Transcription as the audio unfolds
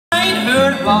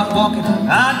was walking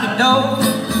out the door.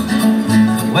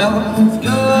 Well, it's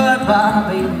goodbye,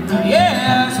 baby.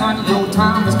 Yes, honey, your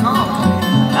time has come.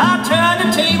 I turned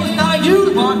the tables, now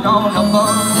you want on the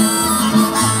bus.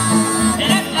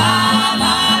 And la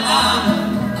la la,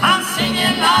 I'm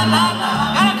singing la la la.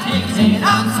 Gotta take it,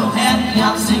 I'm so happy,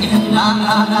 I'm singing la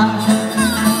la la.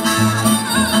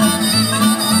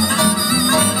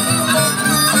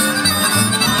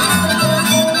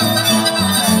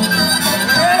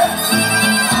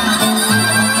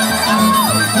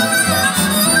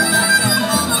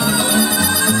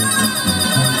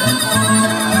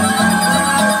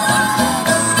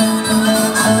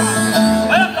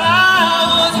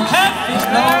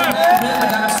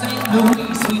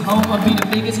 Sweet home would be the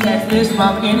biggest catfish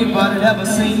from anybody ever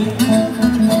seen.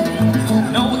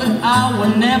 Know that I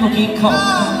would never get caught,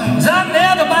 'cause I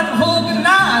never about to hold the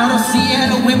night. I don't see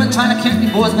any women trying to catch me,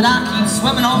 boys, but I keep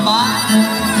swimming on by.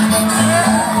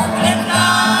 And la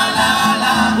la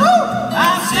la, woo!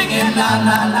 I'm singing la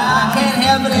la la. I can't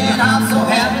help it, and I'm so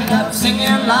happy. I'm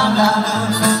singing la la la.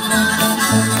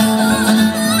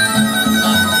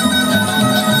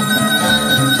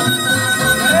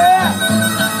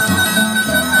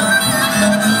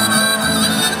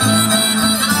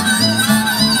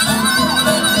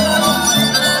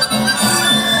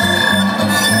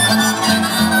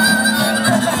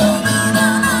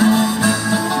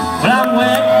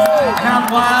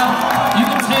 Wild. You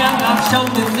can tell I've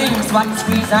showed the things so I can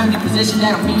squeeze out the position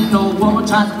that I mean no woman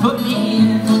tries to put me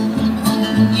in.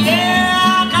 Yeah,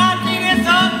 I got thinking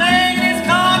something, it's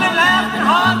called a laughing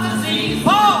heart disease.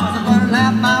 Pause, I'm gonna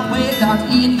laugh my way down to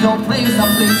eat your place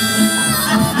up there.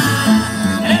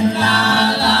 And la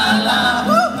la la,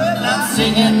 woo, I'm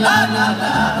singing la la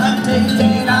la. I'm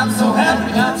taking, I'm so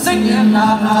happy, I'm singing la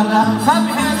la la. Clap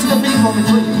your hands to the beat for me,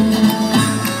 please.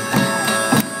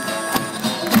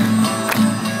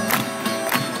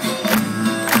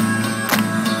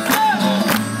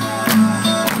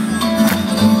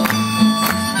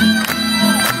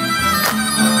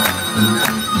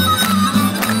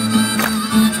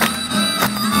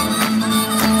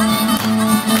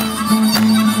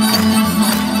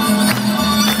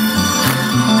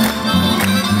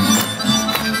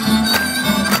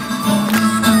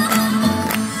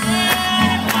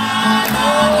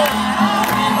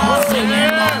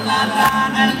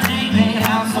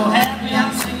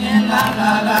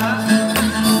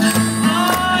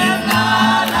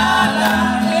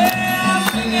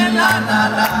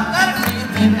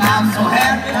 I'm so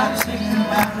happy, I'm singing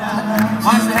la la la.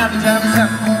 I'm so happy,